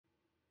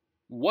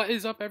What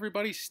is up,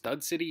 everybody?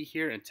 Stud City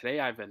here, and today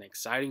I have an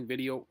exciting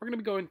video. We're going to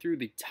be going through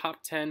the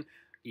top 10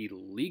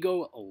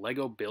 illegal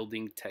Lego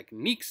building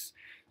techniques.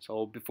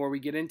 So before we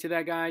get into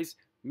that, guys,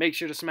 make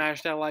sure to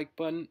smash that like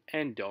button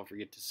and don't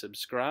forget to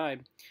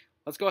subscribe.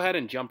 Let's go ahead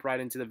and jump right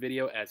into the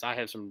video as I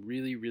have some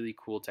really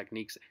cool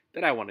techniques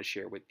that I want to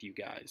share with you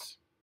guys.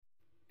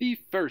 The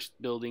first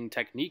building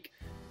technique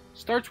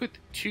starts with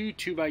two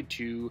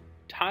 2x2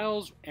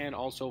 tiles and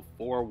also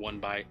four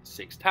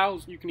 1x6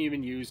 tiles. You can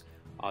even use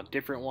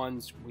different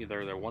ones,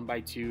 whether they're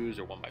 1x2s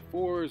or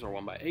 1x4s or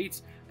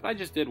 1x8s, but I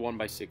just did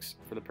 1x6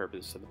 for the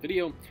purpose of the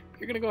video.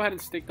 You're going to go ahead and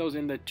stick those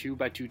in the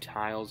 2x2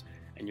 tiles,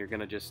 and you're going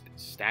to just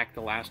stack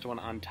the last one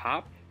on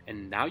top,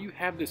 and now you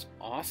have this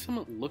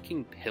awesome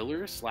looking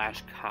pillar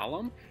slash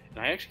column.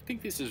 And I actually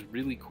think this is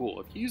really cool.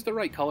 If you use the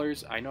right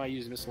colors, I know I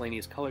use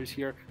miscellaneous colors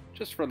here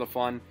just for the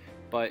fun,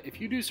 but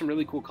if you do some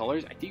really cool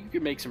colors, I think you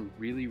could make some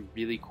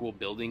really cool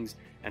buildings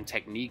and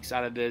techniques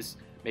out of this,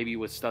 maybe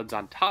with studs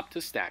on top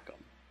to stack them.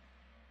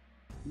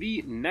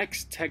 The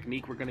next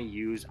technique we're going to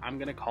use, I'm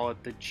going to call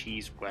it the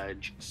cheese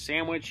wedge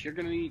sandwich. You're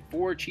going to need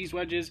 4 cheese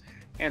wedges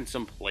and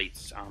some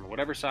plates on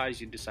whatever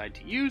size you decide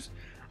to use.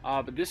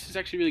 But this is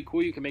actually really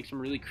cool. You can make some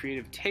really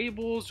creative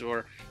tables,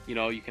 or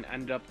you can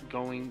end up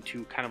going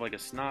to kind of like a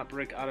snot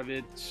brick out of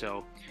it.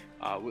 So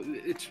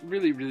it's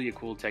really a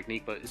cool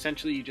technique. But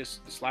essentially you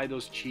just slide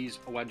those cheese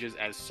wedges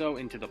as so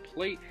into the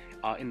plate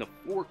in the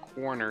 4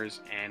 corners,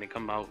 and it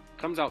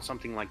comes out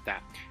something like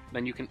that.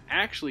 Then you can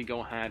actually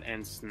go ahead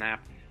and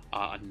snap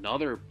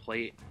another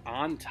plate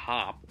on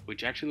top,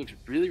 which actually looks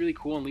really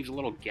cool and leaves a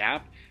little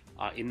gap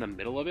in the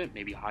middle of it.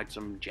 Maybe hide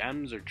some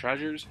gems or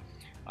treasures.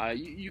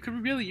 You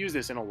could really use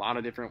this in a lot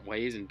of different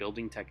ways and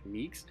building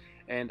techniques,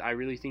 and I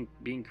really think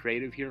being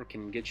creative here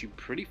can get you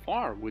pretty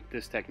far with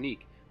this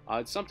technique.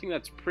 It's something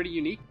that's pretty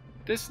unique.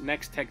 This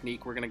next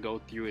technique we're going to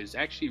go through is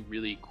actually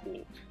really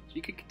cool. So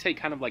you could take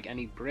kind of like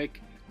any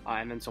brick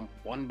and then some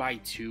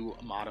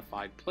 1x2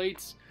 modified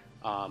plates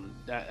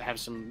that have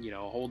some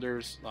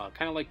holders,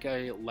 kind of like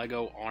a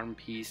Lego arm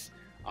piece,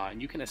 and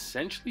you can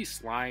essentially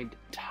slide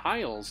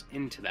tiles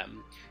into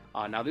them.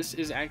 Now this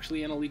is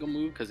actually an illegal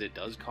move because it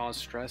does cause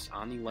stress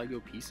on the Lego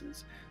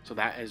pieces, so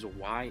that is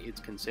why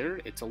it's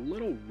considered. It's a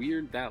little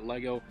weird that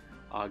Lego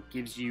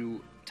gives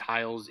you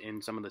tiles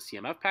in some of the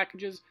CMF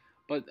packages,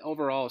 but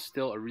overall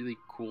still a really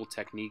cool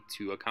technique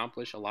to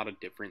accomplish a lot of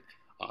different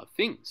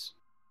things.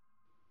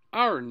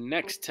 Our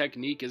next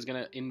technique is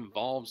going to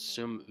involve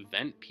some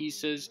vent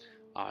pieces.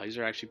 These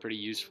are actually pretty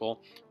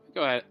useful.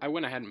 I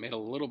went ahead and made a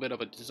little bit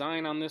of a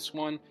design on this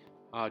one,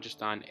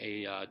 just on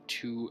a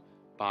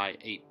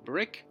 2x8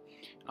 brick.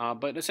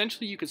 But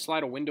essentially you could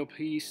slide a window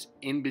piece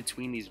in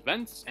between these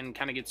vents and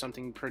kind of get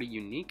something pretty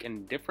unique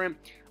and different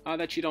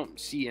that you don't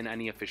see in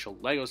any official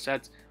Lego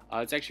sets.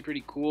 It's actually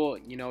pretty cool.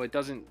 It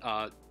doesn't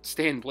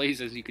stay in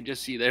place, as you can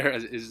just see there,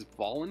 as is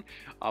fallen,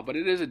 but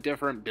it is a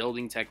different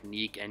building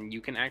technique, and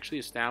you can actually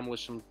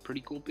establish some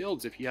pretty cool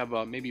builds if you have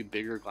maybe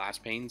bigger glass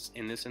panes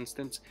in this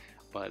instance.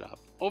 But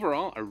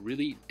overall, a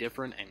really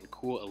different and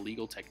cool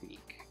illegal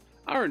technique.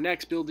 Our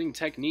next building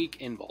technique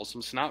involves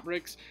some snot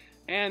bricks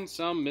and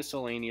some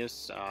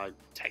miscellaneous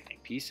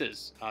Technic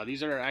pieces.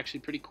 These are actually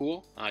pretty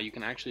cool. You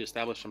can actually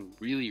establish some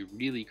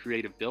really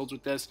creative builds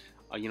with this.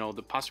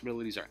 The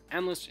possibilities are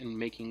endless in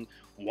making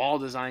wall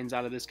designs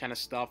out of this kind of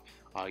stuff.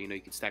 You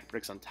can stack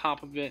bricks on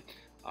top of it.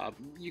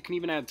 You can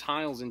even add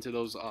tiles into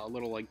those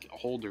little like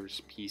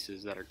holders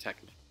pieces that are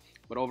Technic.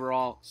 But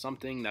overall,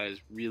 something that is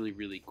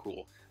really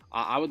cool.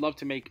 I would love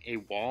to make a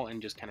wall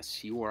and just kind of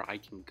see where I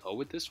can go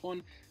with this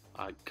one,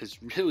 because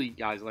really,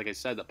 guys, like I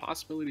said, the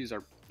possibilities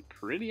are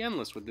pretty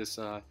endless with this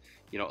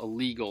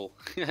illegal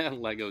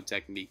Lego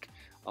technique.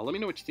 Let me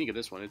know what you think of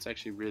this one. It's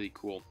actually really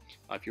cool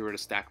if you were to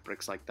stack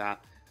bricks like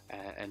that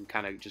and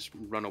kind of just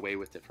run away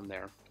with it from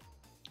there.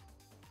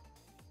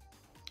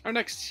 Our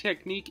next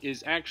technique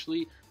is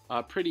actually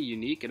pretty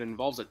unique. It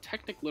involves a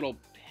Technic little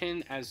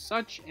pin as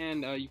such,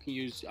 and you can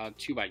use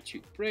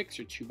 2x2 bricks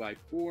or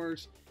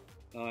 2x4s.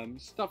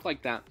 Stuff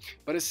like that.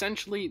 But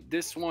essentially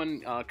this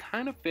one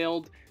kind of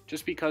failed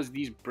just because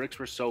these bricks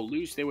were so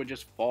loose they would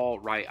just fall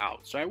right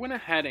out. So I went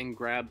ahead and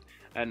grabbed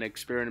and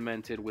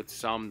experimented with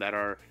some that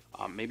are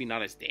maybe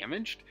not as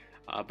damaged.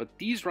 But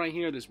these right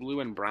here, this blue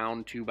and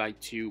brown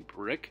 2x2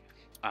 brick,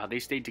 they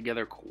stayed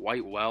together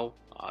quite well.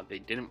 They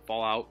didn't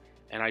fall out.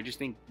 And I just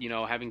think,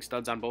 having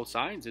studs on both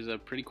sides is a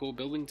pretty cool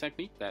building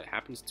technique that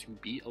happens to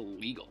be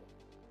illegal.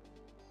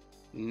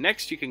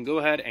 Next, you can go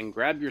ahead and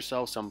grab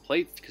yourself some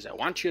plates, because I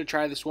want you to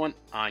try this one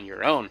on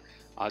your own.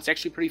 It's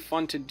actually pretty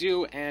fun to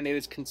do, and it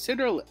is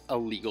considered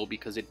illegal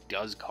because it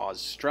does cause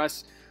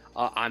stress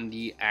on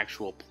the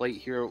actual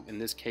plate here, in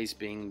this case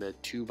being the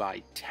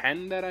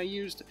 2x10 that I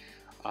used.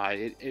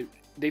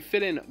 They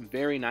fit in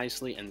very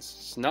nicely and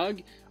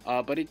snug,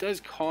 but it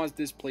does cause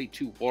this plate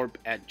to warp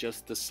at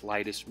just the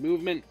slightest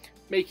movement,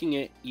 making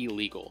it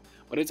illegal.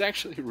 But it's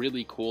actually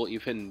really cool,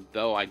 even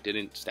though I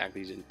didn't stack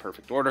these in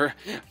perfect order.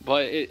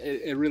 But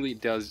it really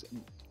does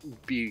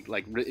be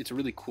like, it's a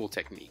really cool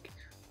technique.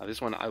 This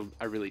one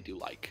I really do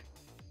like.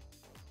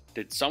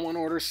 Did someone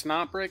order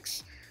snot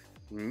bricks?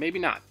 Maybe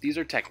not. These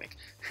are Technic.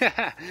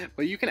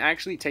 But you can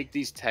actually take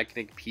these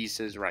Technic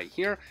pieces right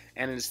here,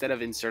 and instead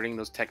of inserting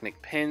those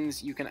Technic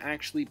pins, you can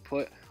actually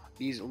put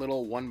these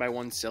little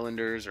 1x1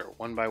 cylinders or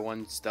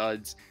 1x1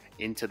 studs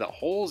into the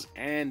holes,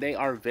 and they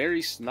are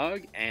very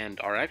snug and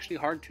are actually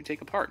hard to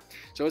take apart.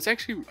 So it's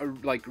actually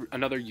like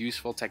another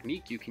useful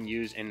technique you can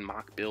use in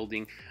mock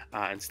building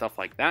and stuff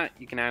like that.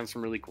 You can add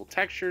some really cool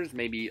textures,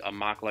 maybe a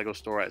mock Lego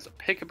store as a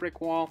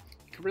pick-a-brick wall.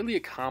 You can really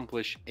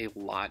accomplish a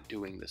lot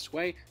doing this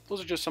way.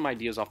 Those are just some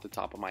ideas off the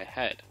top of my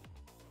head.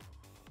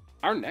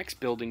 Our next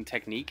building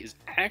technique is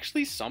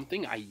actually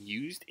something I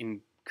used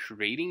in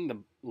creating the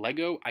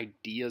Lego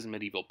Ideas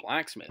Medieval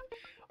Blacksmith.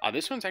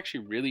 This one's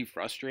actually really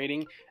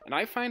frustrating, and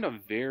I find a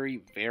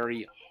very,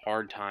 very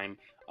hard time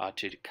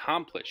to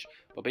accomplish.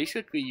 But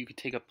basically, you could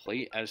take a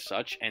plate as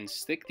such and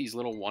stick these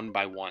little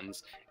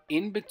 1x1s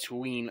in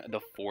between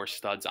the 4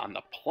 studs on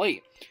the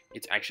plate.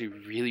 It's actually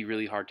really,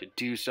 really hard to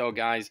do so,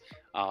 guys,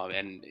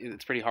 and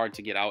it's pretty hard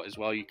to get out as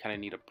well. You kind of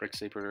need a brick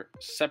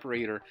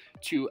separator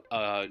to,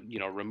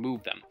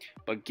 remove them.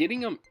 But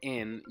getting them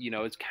in,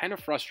 it's kind of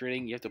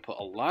frustrating. You have to put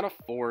a lot of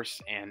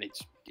force, and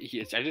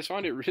I just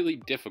found it really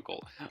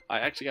difficult. I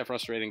actually got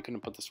frustrated and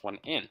couldn't put this one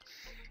in.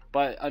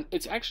 But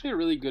it's actually a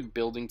really good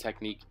building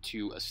technique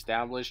to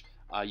establish.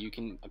 You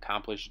can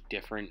accomplish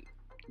different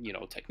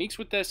techniques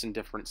with this and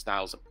different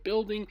styles of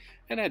building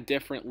and add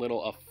different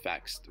little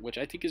effects, which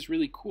I think is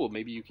really cool.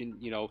 Maybe you can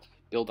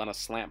build on a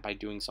slant by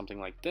doing something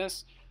like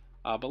this.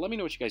 But let me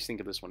know what you guys think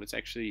of this one. It's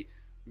actually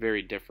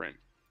very different.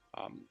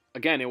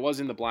 Again, it was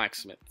in the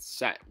blacksmith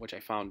set, which I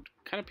found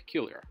kind of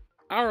peculiar.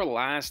 Our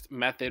last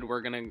method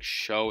we're going to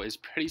show is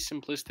pretty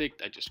simplistic.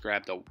 I just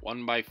grabbed a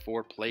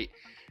 1x4 plate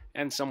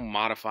and some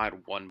modified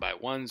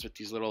 1x1s with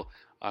these little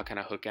kind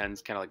of hook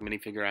ends, kind of like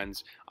minifigure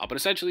ends. But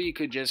essentially, you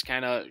could just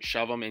kind of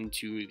shove them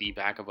into the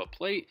back of a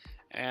plate,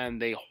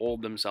 and they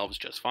hold themselves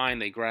just fine.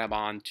 They grab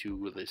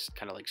onto this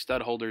kind of like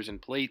stud holders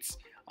and plates,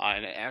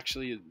 and it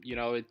actually,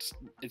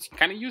 it's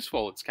kind of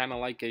useful. It's kind of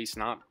like a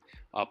snot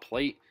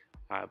plate.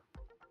 But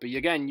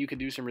again, you could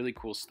do some really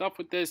cool stuff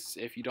with this.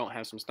 If you don't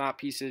have some snot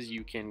pieces,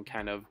 you can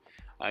kind of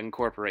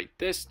incorporate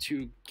this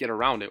to get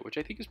around it, which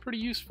I think is pretty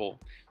useful.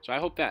 So I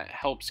hope that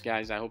helps,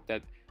 guys. I hope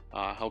that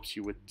helps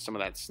you with some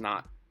of that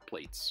snot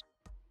plates.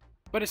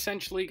 But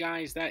essentially,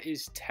 guys, that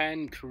is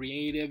 10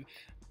 creative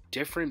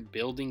different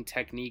building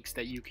techniques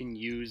that you can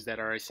use that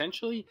are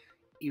essentially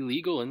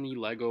illegal in the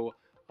Lego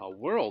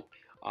world.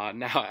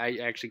 Now, I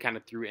actually kind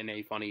of threw in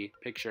a funny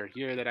picture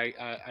here that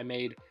I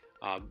made.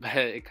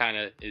 It kind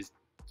of is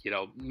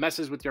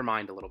messes with your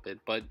mind a little bit,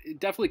 but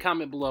definitely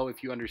comment below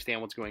if you understand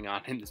what's going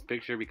on in this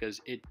picture,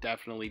 because it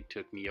definitely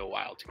took me a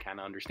while to kind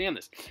of understand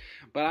this.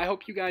 But I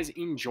hope you guys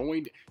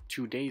enjoyed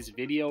today's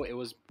video. It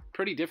was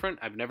pretty different.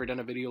 I've never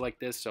done a video like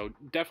this, so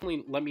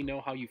definitely let me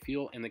know how you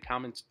feel in the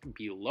comments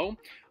below.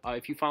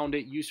 If you found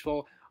it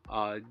useful,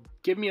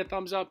 give me a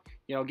thumbs up,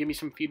 give me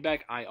some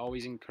feedback. I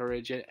always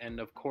encourage it.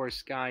 And of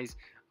course, guys,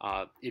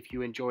 if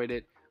you enjoyed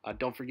it,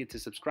 don't forget to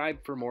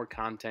subscribe for more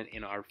content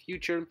in our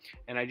future.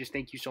 And I just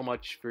thank you so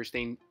much for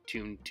staying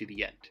tuned to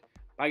the end.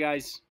 Bye, guys.